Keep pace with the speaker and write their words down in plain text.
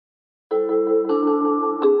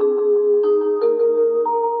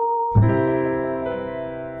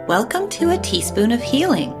Welcome to A Teaspoon of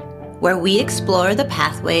Healing, where we explore the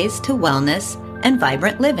pathways to wellness and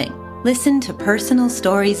vibrant living. Listen to personal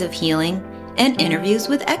stories of healing and interviews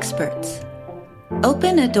with experts.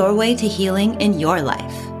 Open a doorway to healing in your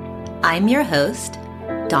life. I'm your host,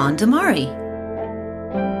 Dawn Damari.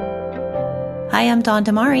 Hi, I'm Dawn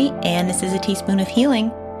Damari, and this is A Teaspoon of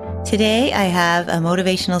Healing. Today, I have a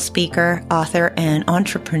motivational speaker, author, and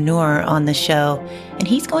entrepreneur on the show, and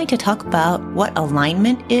he's going to talk about what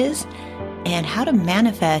alignment is and how to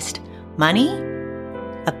manifest money,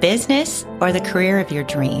 a business, or the career of your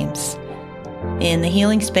dreams. In the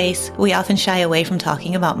healing space, we often shy away from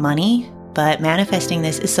talking about money, but manifesting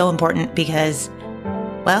this is so important because,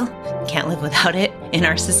 well, can't live without it in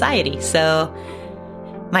our society. So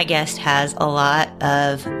my guest has a lot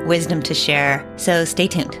of wisdom to share, so stay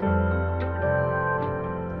tuned.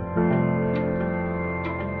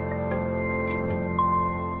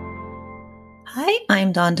 Hi,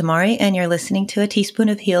 I'm Dawn Damari, and you're listening to A Teaspoon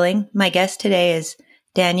of Healing. My guest today is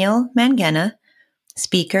Daniel Mangena,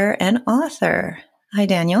 speaker and author. Hi,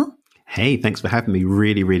 Daniel. Hey, thanks for having me.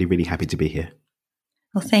 Really happy to be here.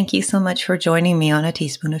 Well, thank you so much for joining me on A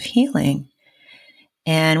Teaspoon of Healing.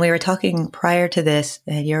 And we were talking prior to this,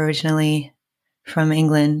 and you're originally from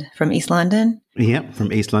England, from East London? Yeah,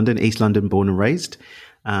 from East London, born and raised,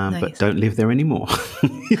 nice. But don't live there anymore.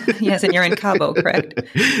 Yes, and you're in Cabo, correct?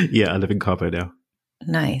 Yeah, I live in Cabo now.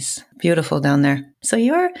 Nice. Beautiful down there. So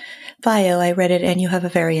your bio, I read it, and you have a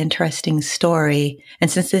very interesting story. And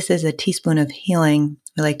since this is A Teaspoon of Healing,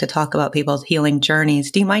 we like to talk about people's healing journeys.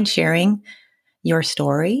 Do you mind sharing your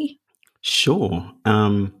story? Sure.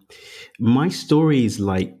 My story is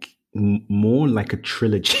more like a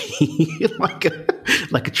trilogy,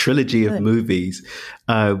 like a trilogy of movies.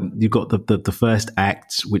 You've got the first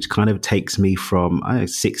act, which kind of takes me from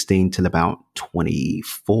 16 till about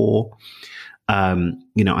 24. I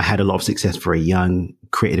had a lot of success very young,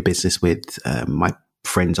 created a business with my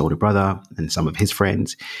friend's older brother and some of his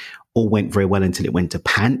friends. All went very well until it went to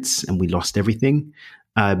pants and we lost everything.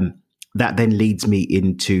 That then leads me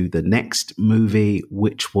into the next movie,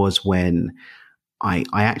 which was when I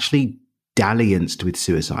actually dallianced with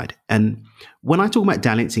suicide. And when I talk about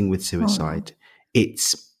dalliancing with suicide,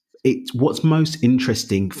 it's what's most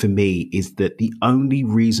interesting for me is that the only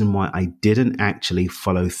reason why I didn't actually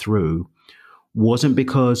follow through wasn't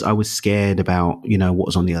because I was scared about, what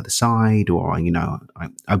was on the other side, or,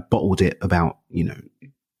 I bottled it about,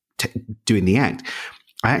 doing the act.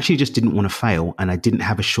 I actually just didn't want to fail, and I didn't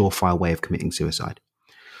have a surefire way of committing suicide.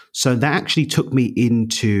 So that actually took me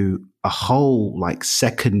into a whole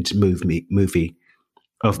second movie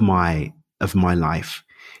of my life.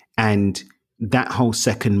 And that whole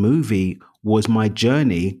second movie was my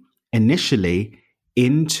journey initially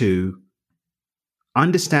into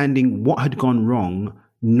understanding what had gone wrong,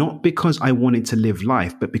 not because I wanted to live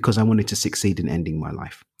life, but because I wanted to succeed in ending my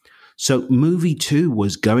life. So movie 2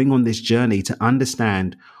 was going on this journey to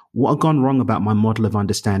understand what had gone wrong about my model of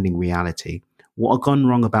understanding reality, what had gone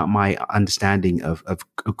wrong about my understanding of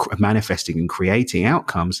manifesting and creating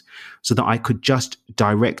outcomes, so that I could just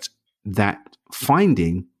direct that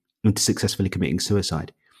finding into successfully committing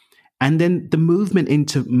suicide. And then the movement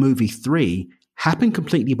into movie 3 happened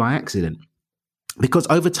completely by accident. Because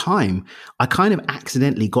over time, I kind of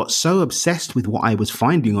accidentally got so obsessed with what I was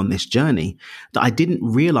finding on this journey that I didn't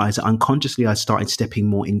realize that unconsciously I started stepping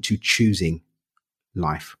more into choosing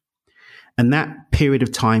life. And that period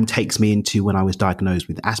of time takes me into when I was diagnosed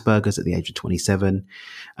with Asperger's at the age of 27,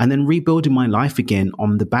 and then rebuilding my life again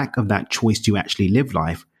on the back of that choice to actually live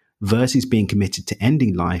life versus being committed to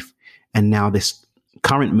ending life. And now this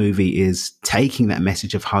current movie is taking that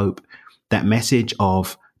message of hope, that message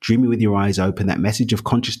of dreaming with your eyes open, that message of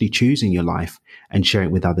consciously choosing your life, and sharing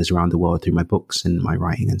it with others around the world through my books and my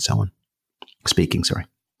writing and so on. Speaking, sorry.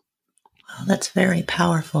 Well, that's very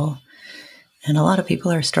powerful. And a lot of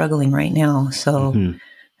people are struggling right now. So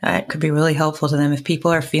that could be really helpful to them. If people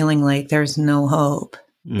are feeling like there's no hope,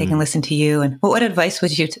 they can listen to you. And what advice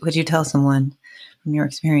would you tell someone from your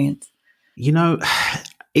experience?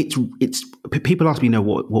 It's people ask me,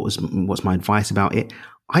 what's my advice about it?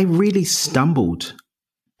 I really stumbled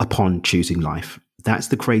upon choosing life. That's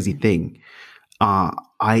the crazy thing.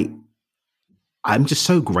 I'm just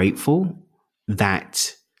so grateful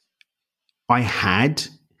that I had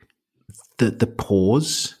the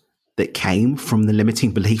pause that came from the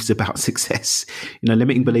limiting beliefs about success.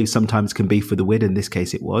 Limiting beliefs sometimes can be for the win. In this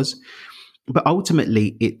case, it was. But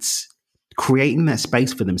ultimately, it's creating that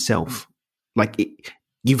space for themselves.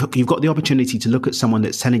 You've got the opportunity to look at someone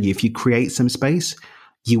that's telling you, if you create some space,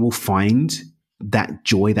 you will find that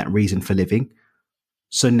joy, that reason for living.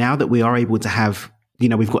 So now that we are able to have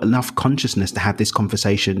we've got enough consciousness to have this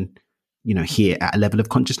conversation, here at a level of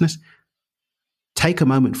consciousness. Take a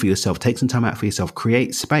moment for yourself, take some time out for yourself,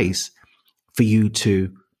 create space for you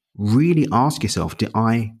to really ask yourself, do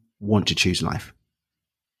I want to choose life?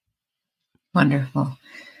 Wonderful.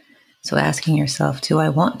 So asking yourself, do I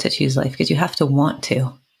want to choose life? Because you have to want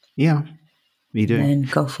to. Yeah, you do.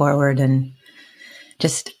 And go forward and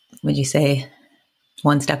just, would you say,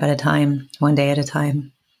 one step at a time, one day at a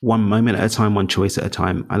time? One moment at a time, one choice at a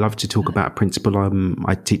time. I love to talk about a principle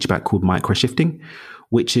I teach about called micro-shifting,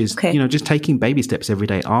 which is, just taking baby steps every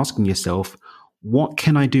day, asking yourself, what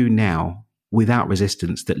can I do now without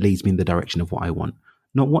resistance that leads me in the direction of what I want?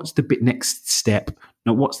 Not what's the next step,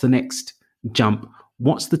 not what's the next jump,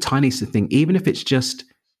 what's the tiniest thing, even if it's just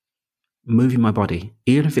moving my body,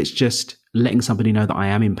 even if it's just letting somebody know that I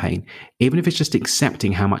am in pain, even if it's just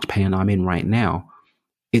accepting how much pain I'm in right now.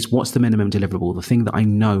 It's what's the minimum deliverable, the thing that I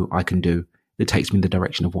know I can do that takes me in the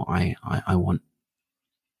direction of what I want.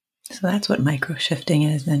 So that's what micro shifting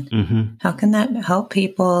is. And how can that help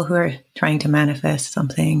people who are trying to manifest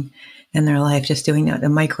something in their life, just doing that, the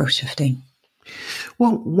micro shifting?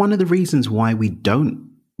 Well, one of the reasons why we don't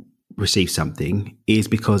receive something is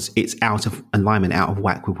because it's out of alignment, out of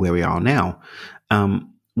whack with where we are now.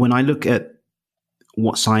 When I look at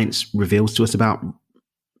what science reveals to us about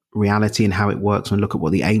reality and how it works, and look at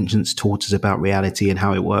what the ancients taught us about reality and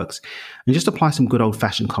how it works, and just apply some good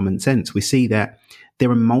old-fashioned common sense, we see that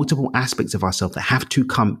there are multiple aspects of ourselves that have to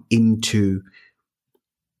come into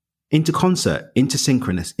concert, into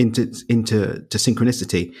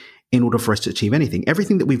synchronicity in order for us to achieve anything.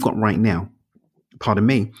 Everything that we've got right now,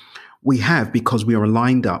 we have because we are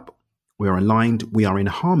aligned up, we are aligned, we are in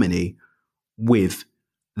harmony with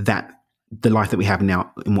the life that we have now,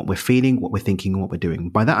 in what we're feeling, what we're thinking, and what we're doing.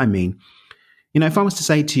 By that I mean, if I was to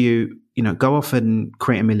say to you, go off and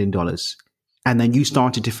create $1 million, and then you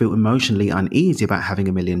started to feel emotionally uneasy about having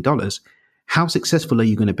 $1 million, how successful are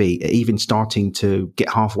you going to be at even starting to get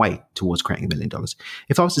halfway towards creating $1 million?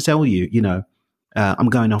 If I was to tell you, I'm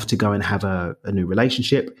going off to go and have a new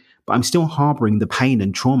relationship, but I'm still harboring the pain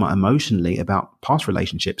and trauma emotionally about past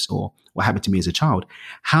relationships or what happened to me as a child,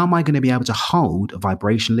 how am I going to be able to hold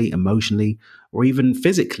vibrationally, emotionally, or even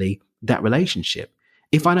physically that relationship?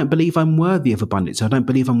 If I don't believe I'm worthy of abundance, I don't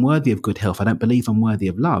believe I'm worthy of good health, I don't believe I'm worthy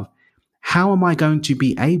of love, how am I going to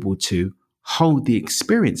be able to hold the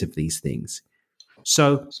experience of these things?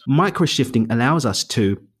 So micro shifting allows us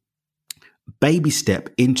to baby step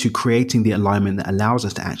into creating the alignment that allows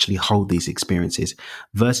us to actually hold these experiences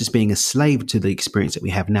versus being a slave to the experience that we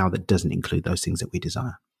have now that doesn't include those things that we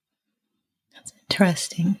desire. That's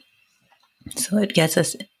interesting. So it gets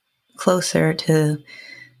us closer to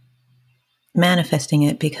manifesting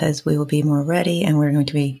it because we will be more ready and we're going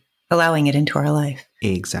to be allowing it into our life.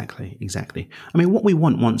 Exactly. I mean, what we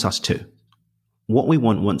want wants us to.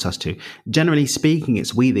 Generally speaking,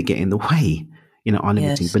 it's we that get in the way. Our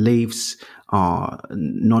limiting beliefs, our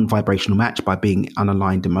non-vibrational match by being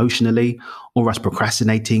unaligned emotionally, or us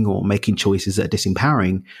procrastinating or making choices that are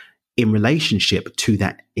disempowering in relationship to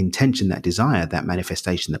that intention, that desire, that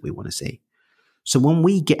manifestation that we want to see. So when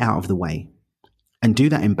we get out of the way and do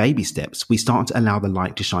that in baby steps, we start to allow the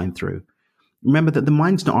light to shine through. Remember that the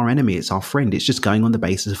mind's not our enemy, it's our friend. It's just going on the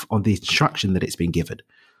basis of the instruction that it's been given.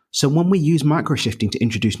 So when we use micro-shifting to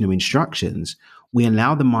introduce new instructions, we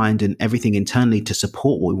allow the mind and everything internally to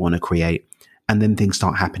support what we want to create. And then things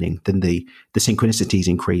start happening. Then the synchronicities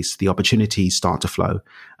increase, the opportunities start to flow,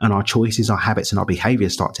 and our choices, our habits, and our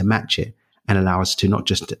behaviors start to match it and allow us to not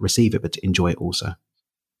just receive it, but to enjoy it also.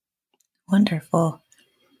 Wonderful.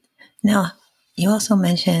 Now, you also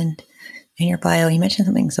mentioned in your bio, you mentioned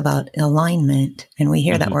some things about alignment, and we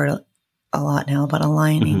hear that word a lot now about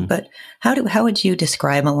aligning, but how would you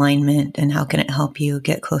describe alignment, and how can it help you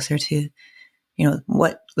get closer to,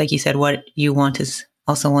 what, like you said, what you want is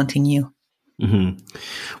also wanting you?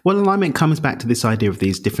 Well, alignment comes back to this idea of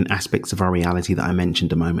these different aspects of our reality that I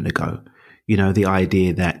mentioned a moment ago. The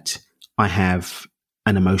idea that I have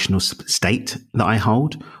an emotional state that I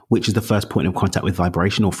hold, which is the first point of contact with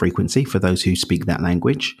vibration or frequency for those who speak that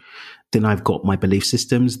language. Then I've got my belief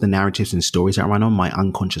systems, the narratives and stories that I run on, my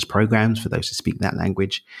unconscious programs for those who speak that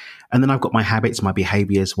language. And then I've got my habits, my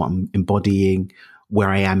behaviors, what I'm embodying, where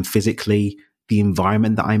I am physically, the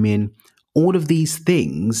environment that I'm in. All of these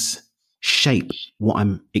things shape what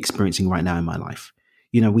I'm experiencing right now in my life.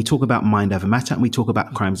 We talk about mind over matter, and we talk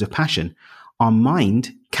about crimes of passion. Our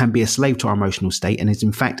mind can be a slave to our emotional state and is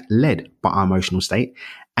in fact led by our emotional state.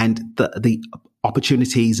 And the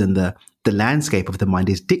opportunities and the landscape of the mind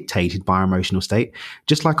is dictated by our emotional state,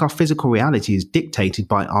 just like our physical reality is dictated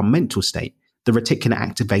by our mental state. the reticular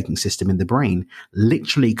activating system in the brain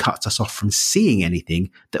literally cuts us off from seeing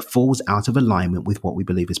anything that falls out of alignment with what we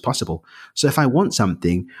believe is possible. So if I want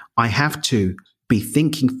something, I have to be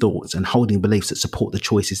thinking thoughts and holding beliefs that support the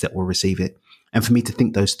choices that will receive it. And for me to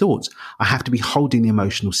think those thoughts, I have to be holding the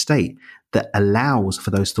emotional state that allows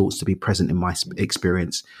for those thoughts to be present in my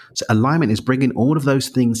experience. So alignment is bringing all of those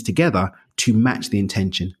things together to match the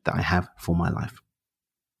intention that I have for my life.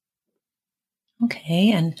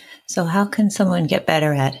 Okay. And so how can someone get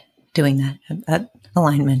better at doing that, at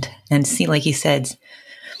alignment? And see, like you said,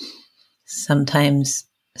 sometimes,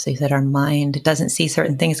 so you said our mind doesn't see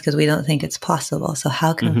certain things because we don't think it's possible. So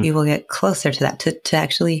how can people get closer to that, to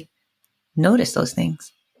actually notice those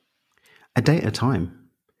things? A day at a time.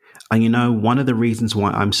 And one of the reasons why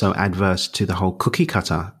I'm so adverse to the whole cookie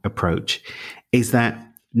cutter approach is that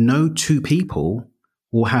no two people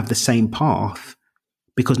will have the same path,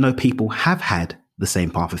 because no people have had the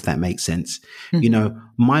same path, if that makes sense.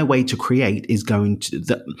 My way to create is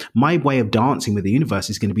my way of dancing with the universe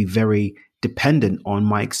is going to be very dependent on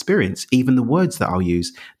my experience, even the words that I'll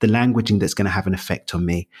use, the languaging that's going to have an effect on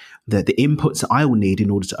me, the inputs that I will need in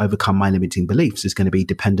order to overcome my limiting beliefs is going to be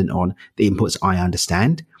dependent on the inputs I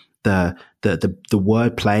understand, the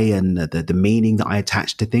wordplay and the meaning that I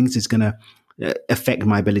attach to things is going to affect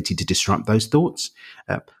my ability to disrupt those thoughts.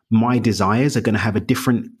 My desires are going to have a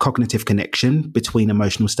different cognitive connection between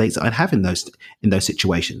emotional states that I'd have in those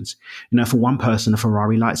situations. For one person, a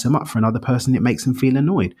Ferrari lights them up. For another person, it makes them feel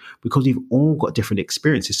annoyed, because we've all got different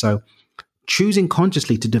experiences. So choosing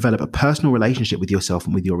consciously to develop a personal relationship with yourself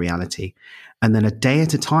and with your reality, and then a day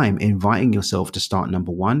at a time, inviting yourself to start,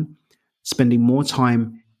 number one, spending more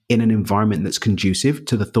time in an environment that's conducive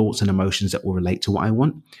to the thoughts and emotions that will relate to what I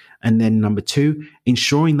want. And then number two,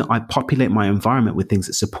 ensuring that I populate my environment with things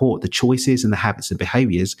that support the choices and the habits and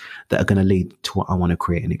behaviors that are going to lead to what I want to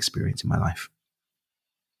create and experience in my life.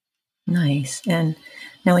 Nice. And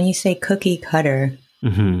now when you say cookie cutter,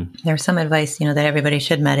 there's some advice, that everybody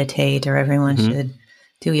should meditate, or everyone should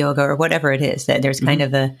do yoga, or whatever it is, that there's kind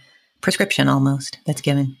of a prescription almost that's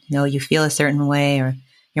given. You feel a certain way, or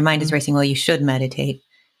your mind is racing, well, you should meditate.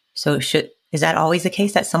 So is that always the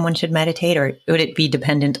case, that someone should meditate, or would it be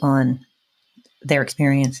dependent on their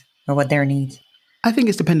experience or what their needs? I think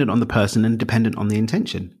it's dependent on the person and dependent on the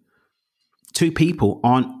intention. Two people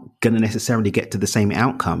aren't going to necessarily get to the same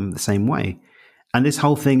outcome the same way. And this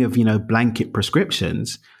whole thing of, blanket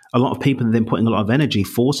prescriptions, a lot of people are then putting a lot of energy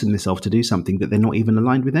forcing themselves to do something that they're not even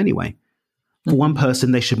aligned with anyway. For one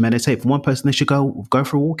person, they should meditate. For one person, they should go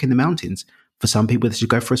for a walk in the mountains. For some people, they should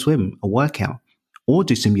go for a swim, a workout, or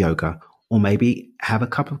do some yoga, or maybe have a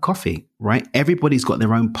cup of coffee, right? Everybody's got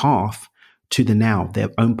their own path to the now, their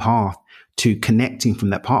own path to connecting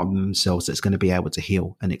from that part of themselves that's going to be able to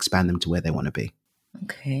heal and expand them to where they want to be.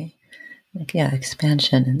 Okay.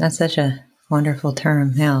 Expansion. And that's such a wonderful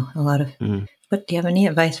term now. But do you have any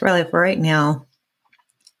advice really for right now?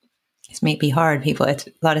 This may be hard. A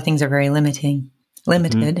lot of things are very limited,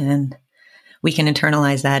 and we can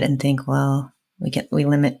internalize that and think, well, we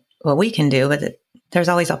limit what we can do, but there's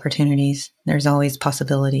always opportunities. There's always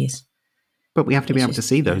possibilities. But we have to be able to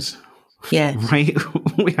see those. Yeah. Right?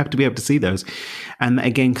 We have to be able to see those. And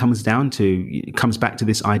again, comes back to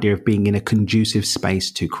this idea of being in a conducive space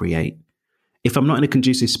to create. If I'm not in a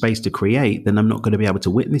conducive space to create, then I'm not going to be able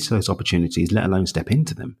to witness those opportunities, let alone step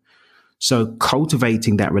into them. So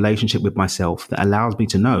cultivating that relationship with myself that allows me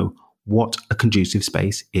to know what a conducive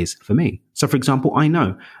space is for me. So, for example, I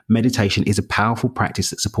know meditation is a powerful practice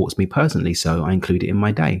that supports me personally, so I include it in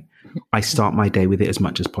my day. I start my day with it as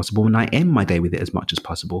much as possible, and I end my day with it as much as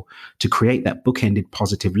possible to create that bookended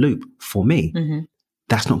positive loop for me.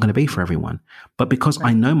 That's not going to be for everyone. But because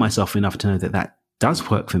I know myself enough to know that does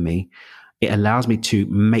work for me, it allows me to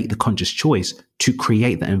make the conscious choice to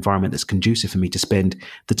create that environment that's conducive for me to spend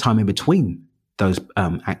the time in between those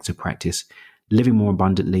acts of practice, living more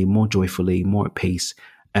abundantly, more joyfully, more at peace,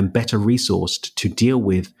 and better resourced to deal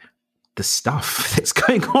with the stuff that's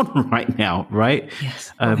going on right now, right?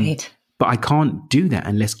 Yes, right. But I can't do that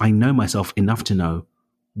unless I know myself enough to know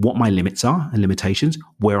what my limits are and limitations,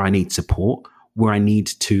 where I need support, where I need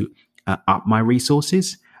to up my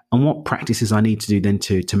resources, and what practices I need to do then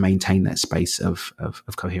to maintain that space of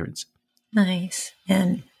coherence. Nice.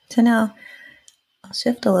 And so now I'll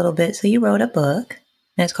shift a little bit. So you wrote a book,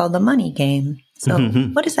 and it's called The Money Game. So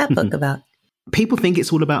what is that book about? People think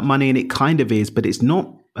it's all about money, and it kind of is, but it's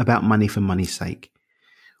not about money for money's sake.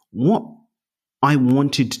 What I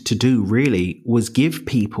wanted to do really was give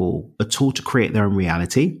people a tool to create their own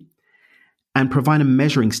reality and provide a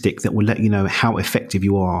measuring stick that will let you know how effective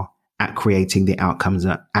you are at creating the outcomes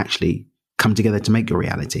that actually come together to make your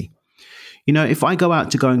reality. If I go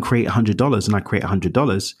out to go and create $100 and I create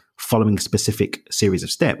 $100 following a specific series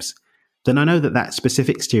of steps, then I know that that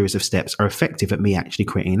specific series of steps are effective at me actually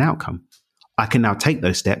creating an outcome. I can now take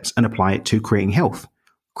those steps and apply it to creating health,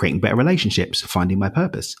 creating better relationships, finding my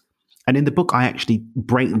purpose. And in the book, I actually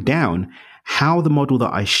break down how the model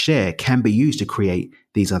that I share can be used to create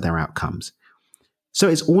these other outcomes. So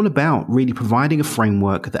it's all about really providing a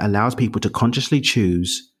framework that allows people to consciously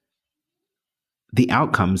choose the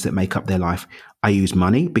outcomes that make up their life. I use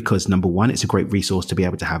money because, number one, it's a great resource to be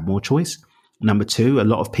able to have more choice. Number two, a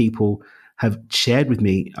lot of people have shared with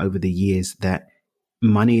me over the years that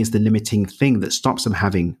money is the limiting thing that stops them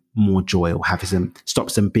having more joy or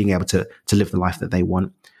stops them being able to live the life that they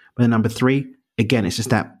want. But then number three, again, it's just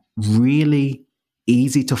that really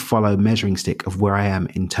easy to follow measuring stick of where I am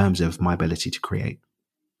in terms of my ability to create.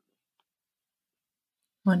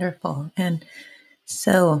 Wonderful. And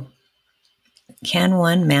so can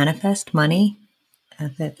one manifest money?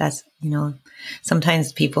 That's,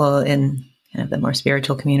 sometimes people in kind of the more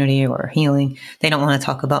spiritual community or healing, they don't want to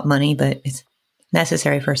talk about money, but it's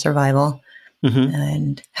necessary for survival. Mm-hmm.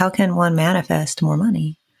 And how can one manifest more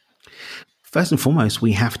money? First and foremost,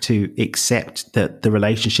 we have to accept that the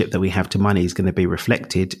relationship that we have to money is going to be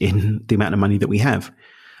reflected in the amount of money that we have.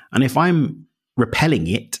 And if I'm repelling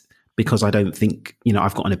it because I don't think,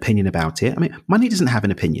 I've got an opinion about it, money doesn't have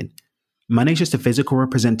an opinion. Money is just a physical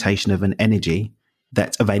representation of an energy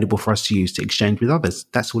that's available for us to use to exchange with others.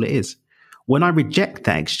 That's all it is. When I reject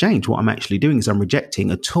that exchange, what I'm actually doing is I'm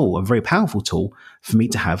rejecting a tool, a very powerful tool for me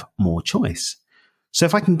to have more choice. So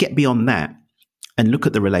if I can get beyond that and look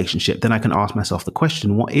at the relationship, then I can ask myself the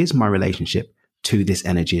question, what is my relationship to this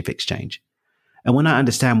energy of exchange? And when I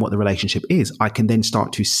understand what the relationship is, I can then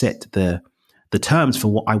start to set the terms for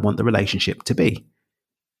what I want the relationship to be.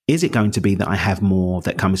 Is it going to be that I have more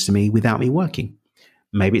that comes to me without me working?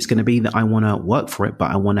 Maybe it's going to be that I want to work for it,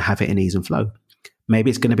 but I want to have it in ease and flow. Maybe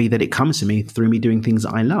it's going to be that it comes to me through me doing things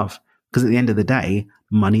that I love. Because at the end of the day,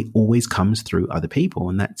 money always comes through other people.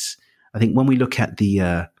 And that's, I think when we look at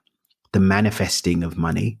the manifesting of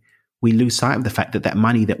money, we lose sight of the fact that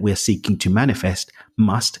money that we're seeking to manifest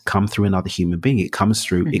must come through another human being. It comes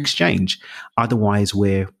through exchange. Otherwise,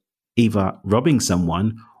 we're either robbing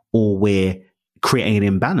someone or we're creating an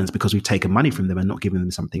imbalance because we've taken money from them and not giving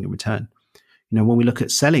them something in return. When we look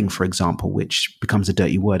at selling, for example, which becomes a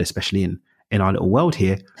dirty word, especially in our little world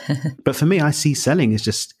here. But for me, I see selling as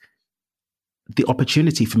just the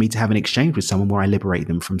opportunity for me to have an exchange with someone where I liberate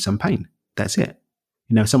them from some pain. That's it.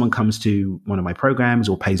 Someone comes to one of my programs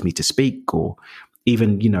or pays me to speak or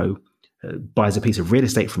even, buys a piece of real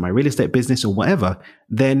estate from my real estate business or whatever,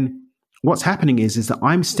 then what's happening is that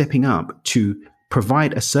I'm stepping up to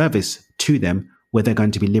provide a service to them where they're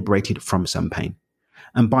going to be liberated from some pain.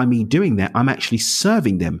 And by me doing that, I'm actually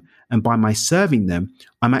serving them. And by my serving them,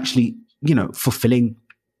 I'm actually, fulfilling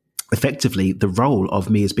effectively the role of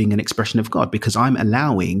me as being an expression of God, because I'm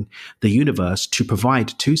allowing the universe to provide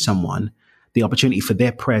to someone the opportunity for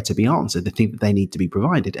their prayer to be answered, the thing that they need to be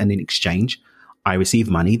provided. And in exchange, I receive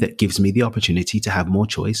money that gives me the opportunity to have more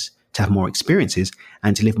choice, to have more experiences,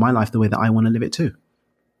 and to live my life the way that I want to live it too.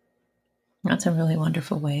 That's a really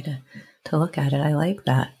wonderful way to look at it. I like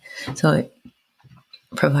that. So it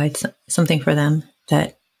provides something for them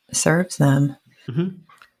that serves them. Mm-hmm.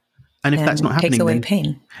 And if that's not happening, takes away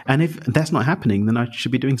pain. And if that's not happening, then I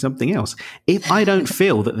should be doing something else. If I don't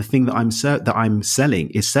feel that the thing that I'm selling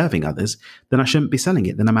is serving others, then I shouldn't be selling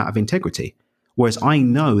it. Then I'm out of integrity. Whereas I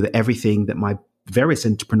know that everything that my various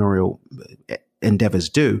entrepreneurial endeavors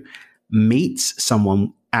do meets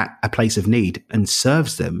someone at a place of need and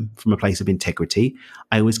serves them from a place of integrity.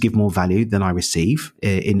 I always give more value than I receive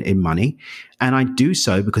in money. And I do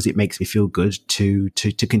so because it makes me feel good to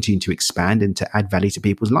continue to expand and to add value to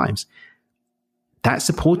people's lives. That's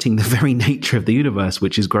supporting the very nature of the universe,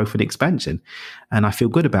 which is growth and expansion. And I feel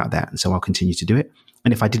good about that. And so I'll continue to do it.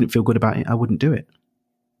 And if I didn't feel good about it, I wouldn't do it.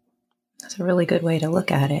 That's a really good way to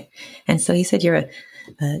look at it. And so you said you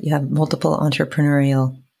have multiple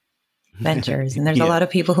entrepreneurial ventures, and there's a lot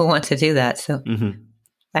of people who want to do that. So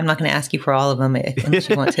I'm not going to ask you for all of them unless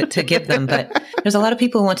you want to give them, but there's a lot of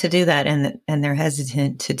people who want to do that and they're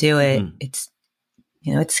hesitant to do it. It's,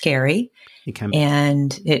 it's scary. It can be.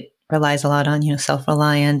 And it relies a lot on,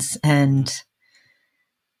 self-reliance, and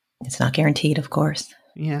it's not guaranteed, of course.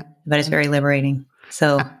 Yeah. But it's very liberating.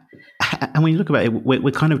 So, and when you look about it,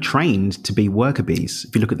 we're kind of trained to be worker bees.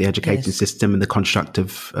 If you look at the education system and the construct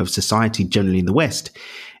of society generally in the West,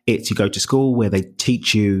 it's you go to school where they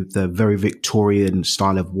teach you the very Victorian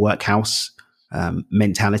style of workhouse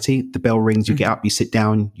mentality. The bell rings, you get up, you sit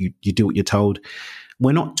down, you do what you're told.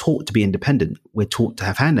 we're not taught to be independent. We're taught to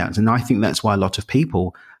have handouts. And I think that's why a lot of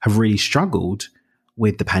people have really struggled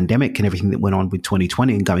with the pandemic and everything that went on with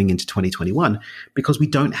 2020 and going into 2021, because we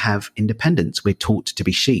don't have independence. We're taught to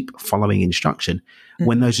be sheep following instruction.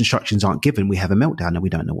 When those instructions aren't given, we have a meltdown and we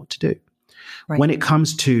don't know what to do. Right. When it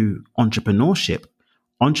comes to entrepreneurship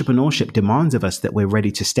demands of us that we're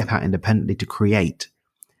ready to step out independently to create.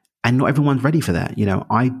 And not everyone's ready for that.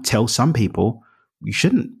 I tell some people, you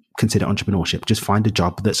shouldn't consider entrepreneurship. Just find a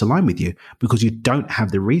job that's aligned with you, because you don't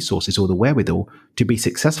have the resources or the wherewithal to be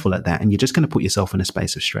successful at that. And you're just going to put yourself in a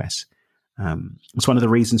space of stress. It's one of the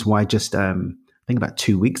reasons why just, I think about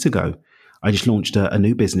 2 weeks ago, I just launched a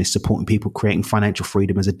new business supporting people creating financial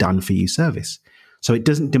freedom as a done for you service. So it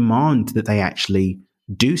doesn't demand that they actually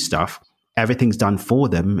do stuff. Everything's done for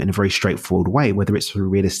them in a very straightforward way, whether it's through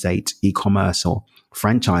real estate, e-commerce, or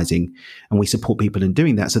franchising. And we support people in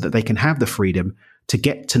doing that so that they can have the freedom to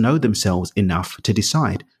get to know themselves enough to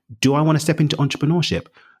decide, do I want to step into entrepreneurship?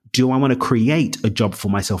 Do I want to create a job for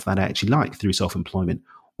myself that I actually like through self-employment?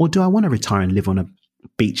 Or do I want to retire and live on a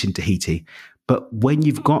beach in Tahiti? But when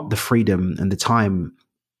you've got the freedom and the time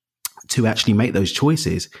to actually make those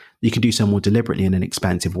choices, you can do so more deliberately in an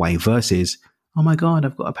expansive way versus, oh my God,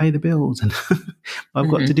 I've got to pay the bills and I've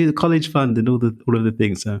got to do the college fund and all of the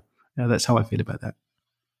things. So yeah, that's how I feel about that.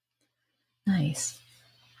 Nice.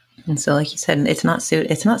 And so, like you said, it's not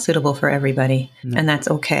suitable for everybody, and that's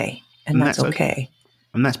okay. And that's okay.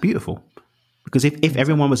 And that's beautiful, because if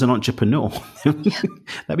everyone was an entrepreneur,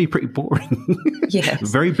 that'd be pretty boring. Yes.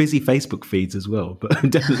 Very busy Facebook feeds as well, but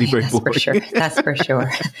definitely very boring. For sure. That's for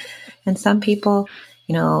sure. And some people,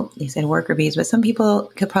 you said worker bees, but some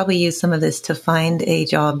people could probably use some of this to find a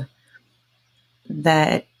job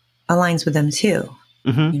that aligns with them too.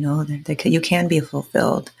 Mm-hmm. You can be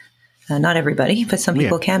fulfilled. Not everybody, but some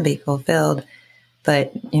people can be fulfilled.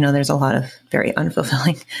 But, there's a lot of very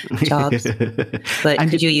unfulfilling jobs. But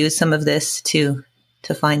could you use some of this to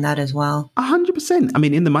find that as well? 100%. I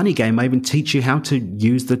mean, in the money game, I even teach you how to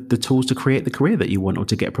use the tools to create the career that you want or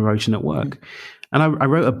to get a promotion at work. Mm-hmm. And I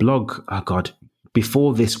wrote a blog,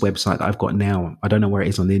 before this website that I've got now. I don't know where it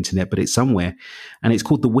is on the internet, but it's somewhere. And it's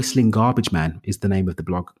called The Whistling Garbage Man is the name of the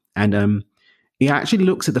blog. And it actually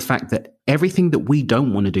looks at the fact that everything that we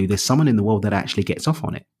don't want to do, there's someone in the world that actually gets off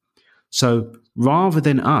on it. So rather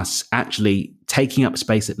than us actually taking up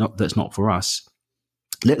space that's not for us,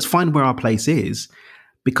 let's find where our place is,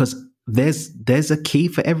 because there's a key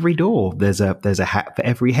for every door. There's a hat for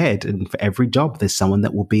every head, and for every job, there's someone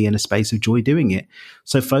that will be in a space of joy doing it.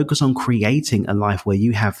 So focus on creating a life where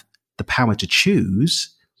you have the power to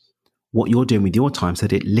choose what you're doing with your time so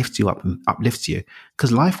that it lifts you up and uplifts you.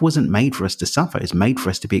 Because life wasn't made for us to suffer. It's made for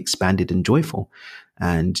us to be expanded and joyful.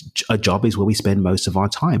 And a job is where we spend most of our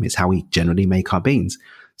time. It's how we generally make our beans.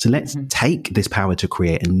 So let's take this power to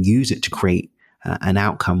create and use it to create an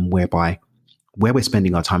outcome whereby where we're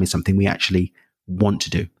spending our time is something we actually want to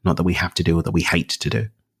do, not that we have to do or that we hate to do.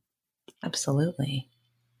 Absolutely.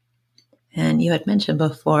 And you had mentioned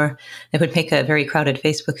before it would make a very crowded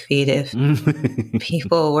Facebook feed if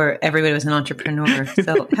everybody was an entrepreneur.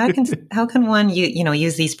 So how can one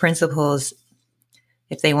use these principles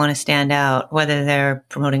if they want to stand out, whether they're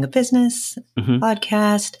promoting a business,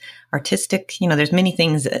 podcast, artistic, there's many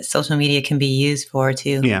things that social media can be used for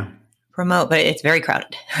to promote, but it's very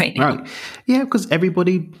crowded right now. Right. Yeah, because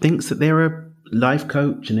everybody thinks that they're a life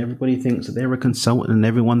coach and everybody thinks that they're a consultant and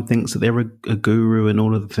everyone thinks that they're a guru and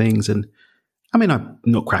all of the things. And I mean, I'm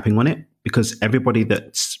not crapping on it, because everybody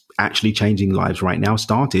that's actually changing lives right now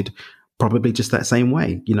started probably just that same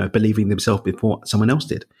way, believing themselves before someone else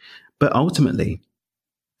did. But ultimately,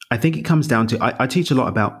 I think it comes down to, I teach a lot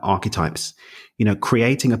about archetypes,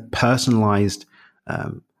 creating a personalized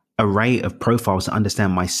array of profiles to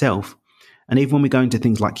understand myself. And even when we go into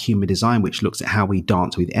things like human design, which looks at how we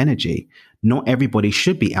dance with energy, not everybody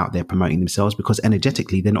should be out there promoting themselves, because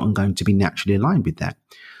energetically, they're not going to be naturally aligned with that.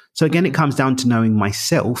 So again, it comes down to knowing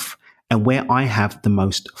myself and where I have the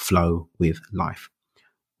most flow with life.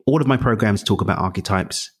 All of my programs talk about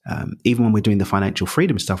archetypes. Even when we're doing the financial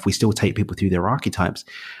freedom stuff, we still take people through their archetypes.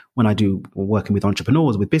 When I do working with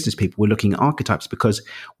entrepreneurs, with business people, we're looking at archetypes, because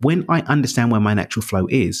when I understand where my natural flow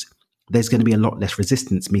is, there's going to be a lot less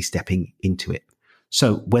resistance me stepping into it.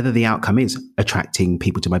 So whether the outcome is attracting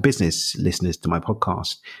people to my business, listeners to my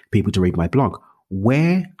podcast, people to read my blog,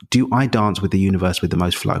 where do I dance with the universe with the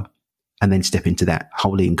most flow? And then step into that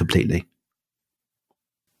wholly and completely.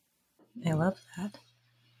 I love that.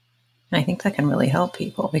 And I think that can really help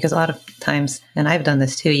people, because a lot of times, and I've done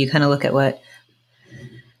this too, you kind of look at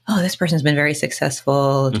this person's been very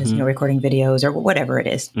successful, just, recording videos or whatever it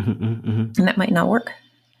is. And that might not work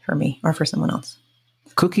for me or for someone else.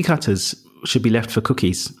 cookie cutters should be left for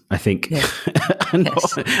cookies, I think, Yes. and,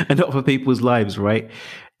 Yes. and not for people's lives, right?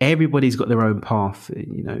 Everybody's got their own path.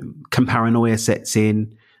 Paranoia sets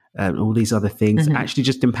in, all these other things actually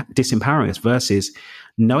just disempowering us versus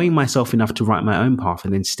knowing myself enough to write my own path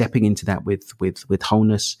and then stepping into that with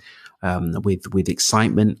wholeness, with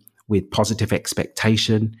excitement, with positive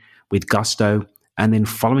expectation, with gusto, and then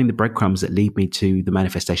following the breadcrumbs that lead me to the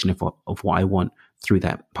manifestation of what I want through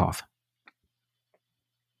that path.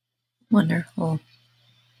 Wonderful.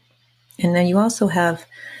 And then you also have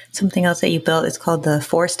something else that you built. It's called the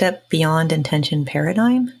 4-step Beyond Intention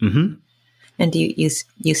Paradigm. Mm-hmm. And do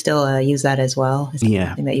you still use that as well? Is that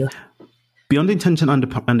something that you... Beyond Intention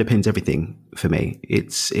underpins everything for me.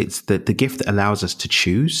 It's the gift that allows us to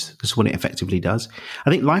choose. That's what it effectively does. I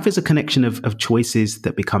think life is a connection of choices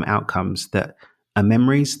that become outcomes that are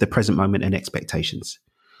memories, the present moment, and expectations.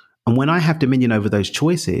 And when I have dominion over those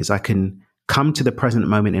choices, I can come to the present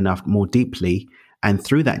moment enough more deeply, and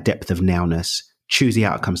through that depth of nowness, choose the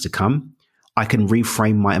outcomes to come. I can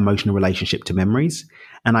reframe my emotional relationship to memories,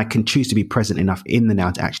 and I can choose to be present enough in the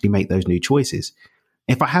now to actually make those new choices.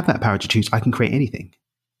 If I have that power to choose, I can create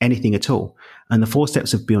anything at all. And the 4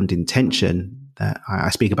 steps of Beyond Intention that I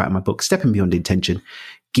speak about in my book, Stepping Beyond Intention,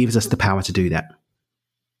 gives us the power to do that.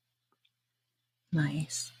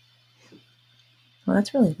 Nice. Well,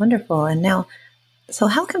 that's really wonderful. And now, so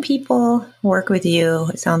how can people work with you?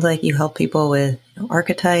 It sounds like you help people with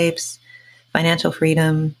archetypes, financial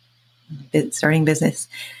freedom, starting business,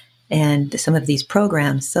 and some of these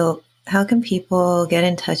programs. So how can people get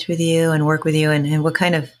in touch with you and work with you? And what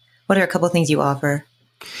are a couple of things you offer?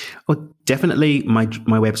 Well, definitely my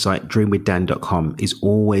website, dreamwithdan.com, is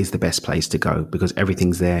always the best place to go because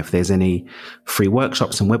everything's there. If there's any free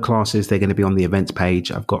workshops and web classes, they're going to be on the events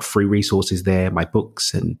page. I've got free resources there. My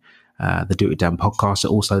books and the Do It With Dan podcast are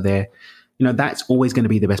also there. That's always going to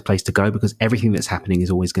be the best place to go because everything that's happening is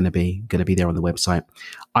always going to be there on the website.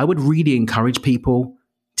 I would really encourage people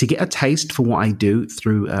to get a taste for what I do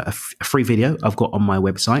through a free video I've got on my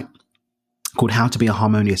website called How to Be a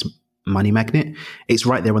Harmonious Money Magnet. It's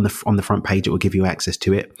right there on the front page. It will give you access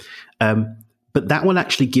to it. But that will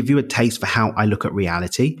actually give you a taste for how I look at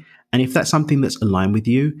reality. And if that's something that's aligned with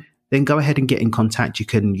you, then go ahead and get in contact. You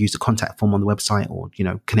can use the contact form on the website or,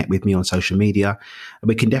 connect with me on social media. And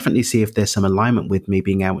we can definitely see if there's some alignment with me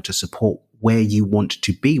being able to support where you want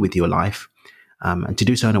to be with your life, and to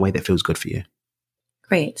do so in a way that feels good for you.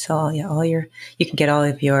 Great. So you can get all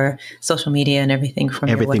of your social media and everything from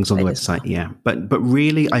everything's your website on the website. Well. Yeah. But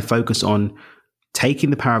really I focus on taking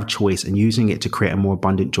the power of choice and using it to create a more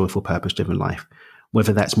abundant, joyful, purpose-driven life,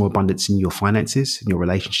 whether that's more abundance in your finances, in your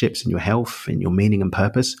relationships, in your health, in your meaning and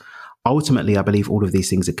purpose. Ultimately, I believe all of these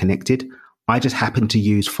things are connected. I just happen to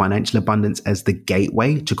use financial abundance as the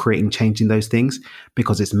gateway to creating change in those things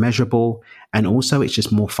because it's measurable. And also it's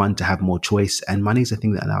just more fun to have more choice, and money is a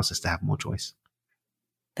thing that allows us to have more choice.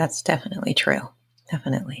 That's definitely true.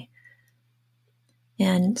 Definitely.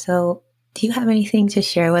 And so do you have anything to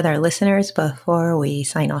share with our listeners before we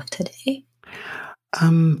sign off today?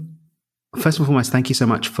 First and foremost, thank you so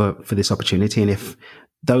much for this opportunity. And if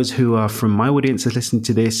those who are from my audience are listening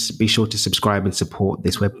to this, be sure to subscribe and support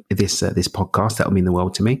this podcast. That will mean the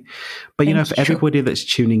world to me. But, for everybody that's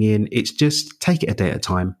tuning in, it's just take it a day at a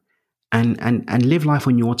time and live life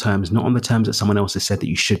on your terms, not on the terms that someone else has said that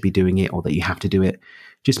you should be doing it or that you have to do it.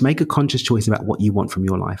 Just make a conscious choice about what you want from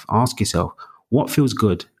your life. Ask yourself, what feels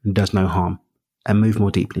good and does no harm? And move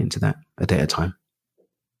more deeply into that a day at a time.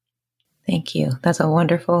 Thank you. That's a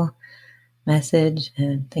wonderful message.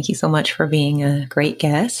 And thank you so much for being a great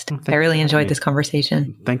guest. I really enjoyed this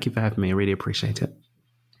conversation. Thank you for having me. I really appreciate it.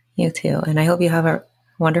 You too. And I hope you have a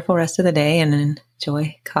wonderful rest of the day and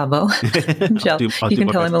enjoy Cabo. You can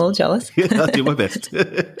tell I'm a little jealous. I'll do my best.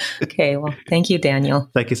 Okay. Well, thank you, Daniel.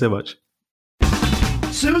 Thank you so much.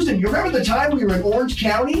 Susan, you remember the time we were in Orange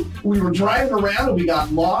County? We were driving around and we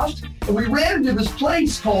got lost, and we ran into this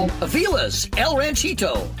place called Avila's El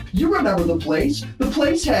Ranchito. You remember the place? The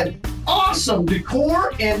place had awesome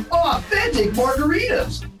decor and authentic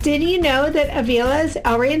margaritas. Did you know that Avila's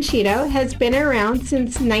El Ranchito has been around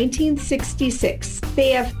since 1966? They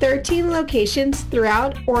have 13 locations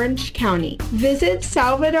throughout Orange County. Visit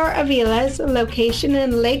Salvador Avila's location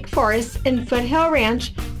in Lake Forest and Foothill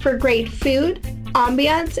Ranch for great food,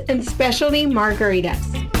 ambiance, and specialty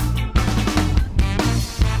margaritas.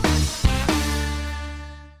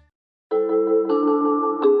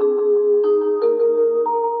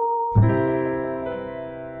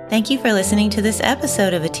 Thank you for listening to this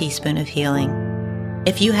episode of A Teaspoon of Healing.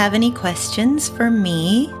 If you have any questions for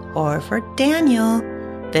me or for Daniel,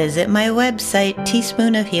 visit my website,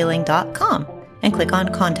 teaspoonofhealing.com. and click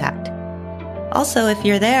on Contact. Also, if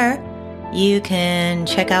you're there, you can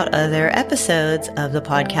check out other episodes of the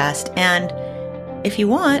podcast. And if you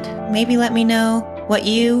want, maybe let me know what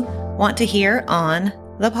you want to hear on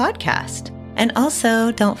the podcast. And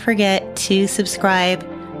also, don't forget to subscribe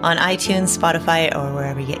on iTunes, Spotify, or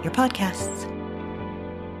wherever you get your podcasts.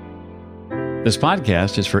 This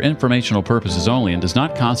podcast is for informational purposes only and does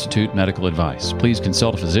not constitute medical advice. Please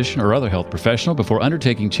consult a physician or other health professional before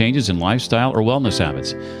undertaking changes in lifestyle or wellness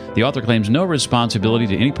habits. The author claims no responsibility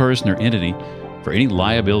to any person or entity for any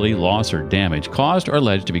liability, loss, or damage caused or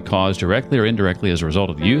alleged to be caused directly or indirectly as a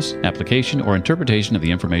result of the use, application, or interpretation of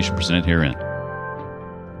the information presented herein.